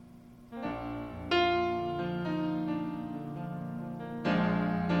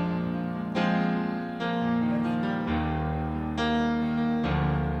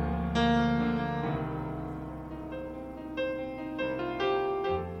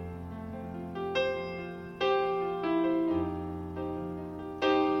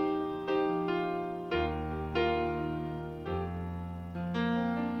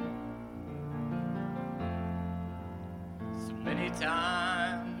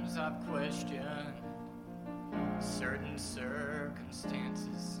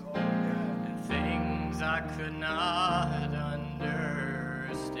circumstances and things I could not understand.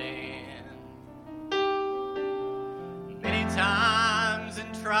 Many times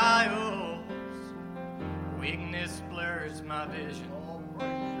in trials, weakness blurs my vision.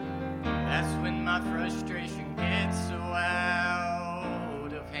 That's when my frustration gets so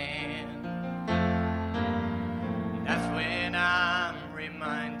out of hand. That's when I'm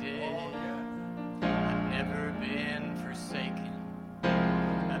reminded I've never been forsaken.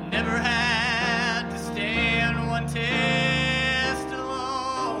 I've never had to stand one test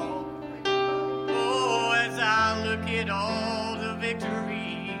alone. Oh, as I look at all the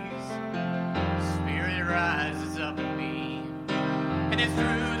victories, the Spirit rises up in me, and it's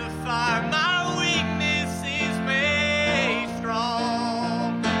through the fire my weakness is made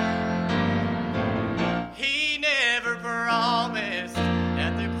strong. He never promised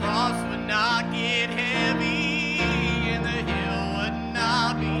that the cross would not get heavy and the hill would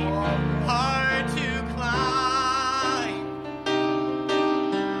not be hard to climb.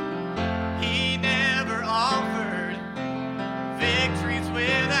 He never offered victories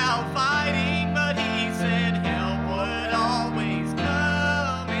without fighting, but he said help would always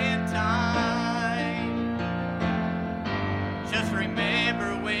come in time. Just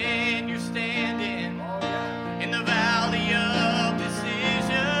remember when you're standing in the valley of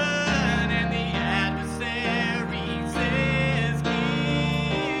decision and the adversary says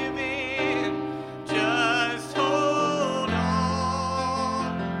give in, just hold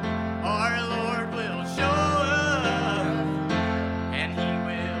on. Our Lord will show up and he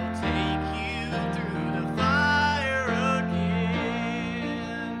will take you through the fire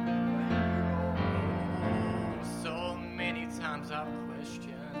again. Oh, so many times I've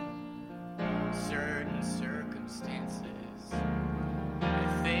questioned certain circumstances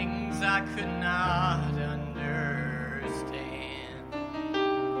and things I could not understand.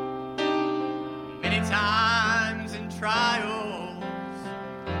 Many times in trials,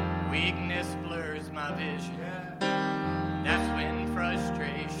 weakness blurs my vision. That's when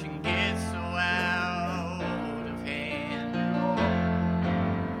frustration gets so out of hand.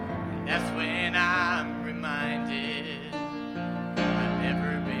 And that's when I'm reminded I've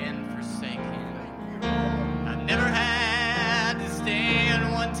never been forsaken. I've never had to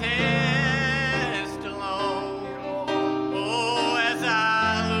stand one test alone. Oh, as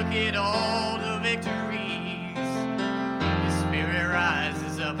I look at all the victories, His Spirit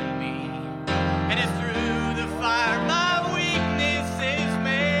rises up in me, and it's through the fire my weakness is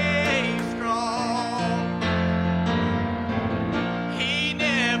made strong. He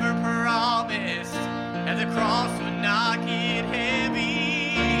never promised that the cross would not get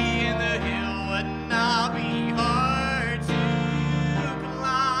heavy and the hill would not be hard to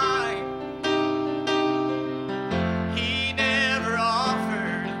climb. He never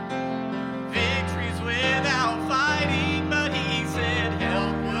offered victories without fighting, but he said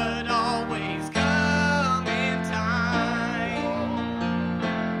help would always come in time.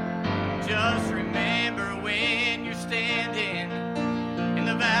 Just remember when you're standing in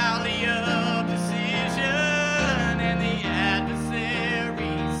the valley of decision and the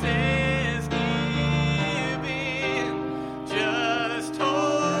adversary says give in, just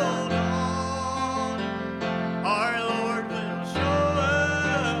hold on. Our Lord will show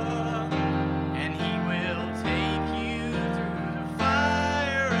up and he will take you through the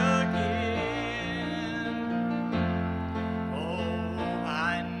fire again. Oh,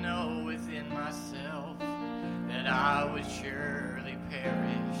 I know within myself that I would surely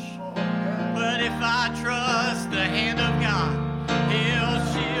perish. But if I trust the hand of God,